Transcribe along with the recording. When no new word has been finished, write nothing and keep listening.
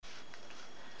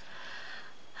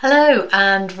Hello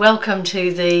and welcome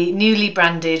to the newly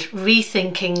branded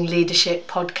Rethinking Leadership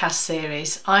podcast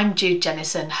series. I'm Jude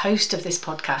Jennison, host of this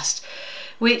podcast,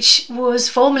 which was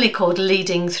formerly called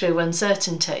Leading Through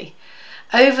Uncertainty.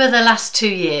 Over the last 2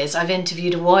 years, I've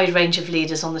interviewed a wide range of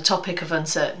leaders on the topic of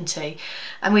uncertainty,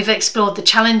 and we've explored the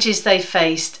challenges they've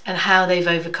faced and how they've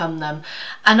overcome them,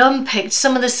 and unpicked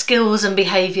some of the skills and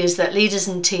behaviours that leaders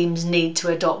and teams need to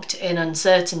adopt in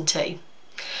uncertainty.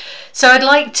 So I'd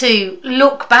like to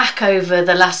look back over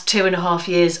the last 2.5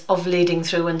 years of Leading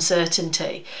Through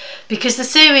Uncertainty, because the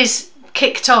series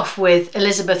kicked off with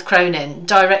Elizabeth Cronin,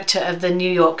 Director of the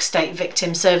New York State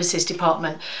Victim Services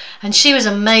Department, and she was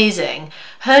amazing.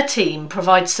 Her team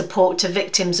provides support to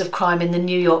victims of crime in the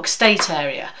New York State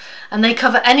area, and they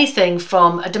cover anything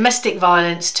from a domestic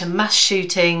violence to mass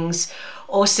shootings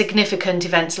or significant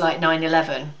events like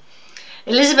 9/11.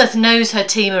 Elizabeth knows her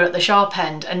team are at the sharp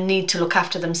end and need to look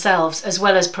after themselves as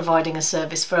well as providing a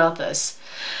service for others.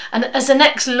 And as an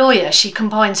ex-lawyer, she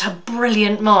combines her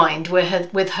brilliant mind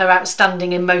with her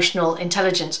outstanding emotional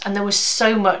intelligence, and there was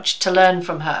so much to learn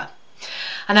from her.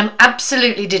 And I'm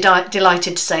absolutely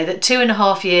delighted to say that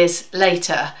 2.5 years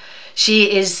later,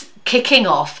 she is kicking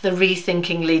off the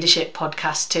Rethinking Leadership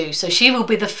podcast too. So she will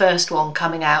be the first one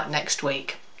coming out next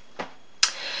week.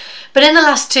 But in the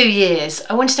last 2 years,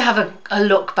 I wanted to have a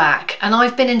look back, and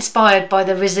I've been inspired by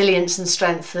the resilience and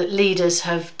strength that leaders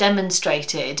have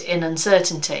demonstrated in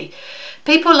uncertainty.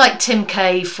 People like Tim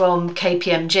Kay from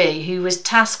KPMG, who was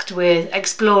tasked with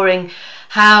exploring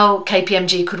how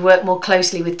KPMG could work more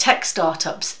closely with tech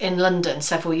startups in London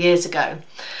several years ago.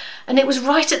 And it was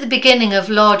right at the beginning of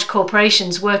large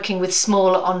corporations working with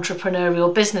smaller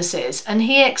entrepreneurial businesses, and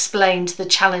he explained the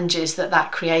challenges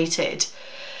that created.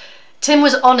 Tim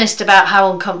was honest about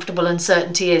how uncomfortable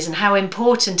uncertainty is and how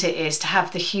important it is to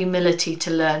have the humility to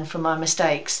learn from our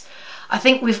mistakes. I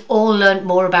think we've all learned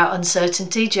more about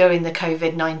uncertainty during the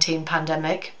COVID-19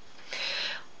 pandemic.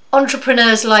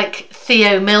 Entrepreneurs like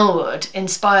Theo Millwood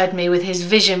inspired me with his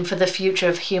vision for the future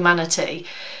of humanity.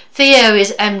 Theo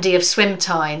is MD of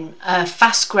Swimtime, a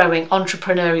fast-growing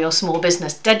entrepreneurial small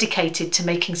business dedicated to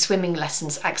making swimming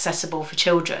lessons accessible for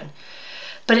children.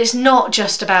 But it's not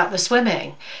just about the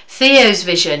swimming. Theo's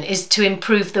vision is to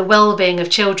improve the well-being of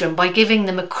children by giving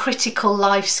them a critical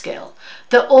life skill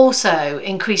that also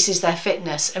increases their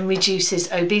fitness and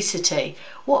reduces obesity.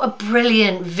 What a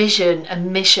brilliant vision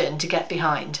and mission to get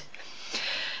behind.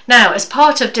 Now, as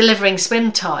part of delivering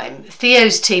Swimtime,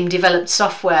 Theo's team developed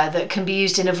software that can be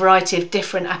used in a variety of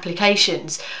different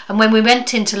applications. And when we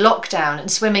went into lockdown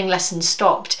and swimming lessons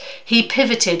stopped, he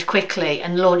pivoted quickly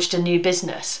and launched a new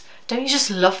business. Don't you just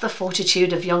love the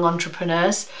fortitude of young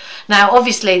entrepreneurs? Now,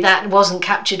 obviously, that wasn't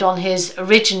captured on his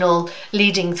original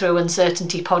Leading Through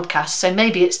Uncertainty podcast, so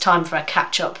maybe it's time for a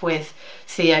catch-up with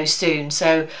Theo soon.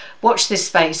 So watch this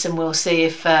space and we'll see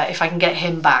if I can get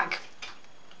him back.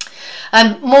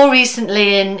 More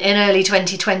recently, in early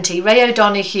 2020, Ray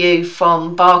O'Donoghue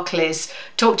from Barclays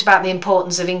talked about the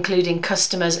importance of including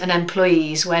customers and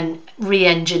employees when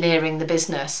re-engineering the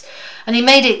business. And he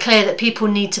made it clear that people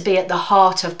need to be at the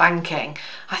heart of banking.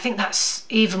 I think that's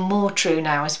even more true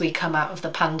now as we come out of the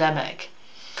pandemic.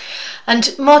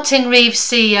 And Martin Reeves,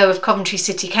 CEO of Coventry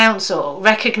City Council,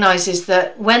 recognises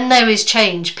that when there is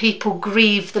change, people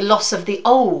grieve the loss of the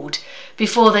old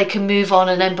before they can move on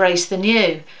and embrace the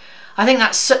new. I think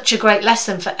that's such a great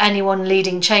lesson for anyone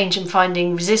leading change and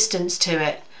finding resistance to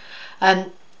it.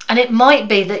 And it might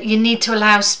be that you need to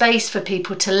allow space for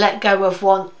people to let go of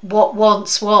what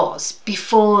once was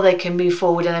before they can move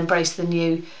forward and embrace the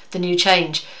new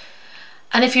change.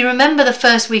 And if you remember the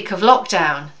first week of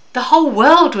lockdown, the whole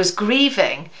world was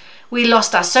grieving. We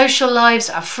lost our social lives,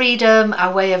 our freedom,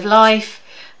 our way of life.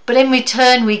 But in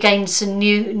return, we gained some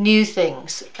new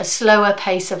things, a slower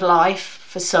pace of life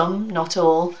for some, not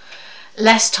all,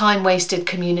 less time wasted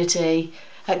commuting,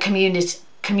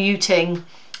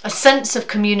 a sense of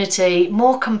community,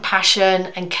 more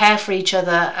compassion and care for each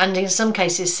other, and in some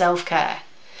cases self-care.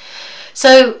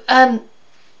 So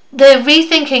the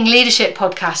Rethinking Leadership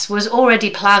podcast was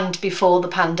already planned before the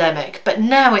pandemic, but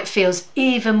now it feels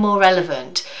even more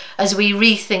relevant as we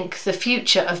rethink the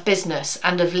future of business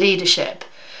and of leadership.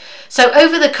 So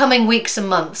over the coming weeks and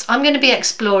months, I'm going to be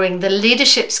exploring the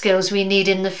leadership skills we need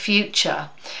in the future,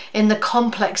 in the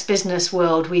complex business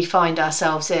world we find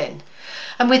ourselves in.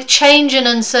 And with change and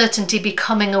uncertainty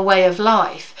becoming a way of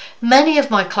life, many of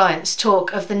my clients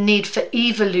talk of the need for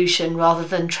evolution rather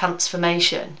than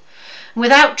transformation.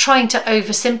 Without trying to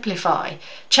oversimplify,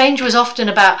 change was often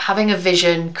about having a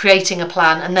vision, creating a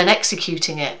plan, and then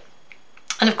executing it.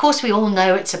 And of course, we all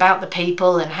know it's about the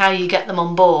people and how you get them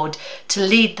on board to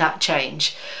lead that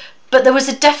change. but there was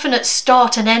a definite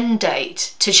start and end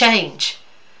date to change.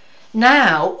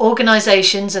 Now,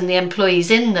 organisations and the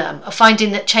employees in them are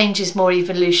finding that change is more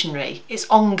evolutionary. It's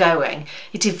ongoing.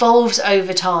 It evolves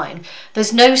over time.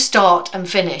 There's no start and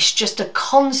finish, just a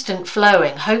constant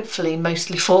flowing, hopefully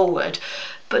mostly forward,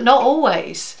 but not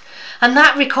always. And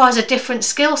that requires a different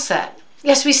skill set.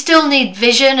 Yes, we still need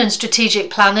vision and strategic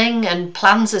planning and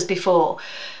plans as before,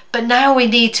 but now we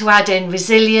need to add in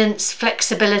resilience,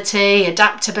 flexibility,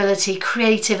 adaptability,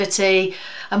 creativity,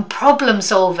 and problem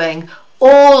solving,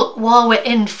 all while we're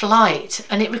in flight,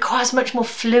 and it requires much more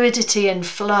fluidity and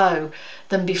flow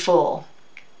than before.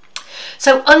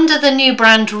 So under the new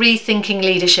brand Rethinking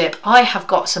Leadership, I have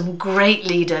got some great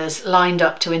leaders lined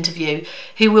up to interview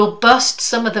who will bust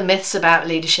some of the myths about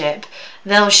leadership.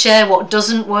 They'll share what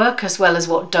doesn't work as well as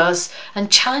what does,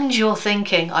 and challenge your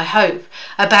thinking, I hope,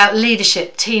 about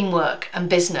leadership, teamwork and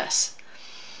business.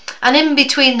 And in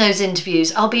between those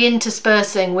interviews, I'll be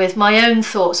interspersing with my own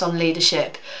thoughts on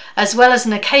leadership, as well as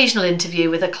an occasional interview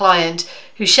with a client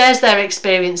who shares their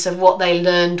experience of what they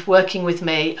learned working with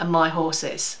me and my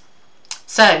horses.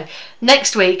 So,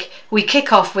 next week we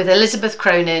kick off with Elizabeth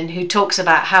Cronin, who talks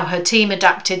about how her team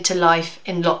adapted to life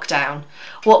in lockdown.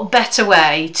 What better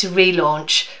way to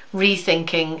relaunch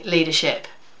Rethinking Leadership?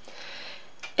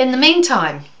 In the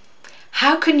meantime,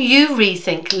 how can you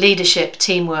rethink leadership,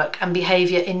 teamwork and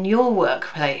behaviour in your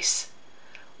workplace?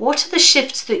 What are the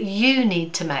shifts that you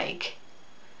need to make?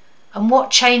 And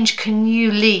what change can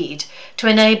you lead to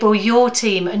enable your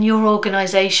team and your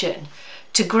organisation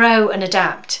to grow and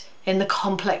adapt in the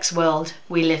complex world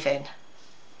we live in?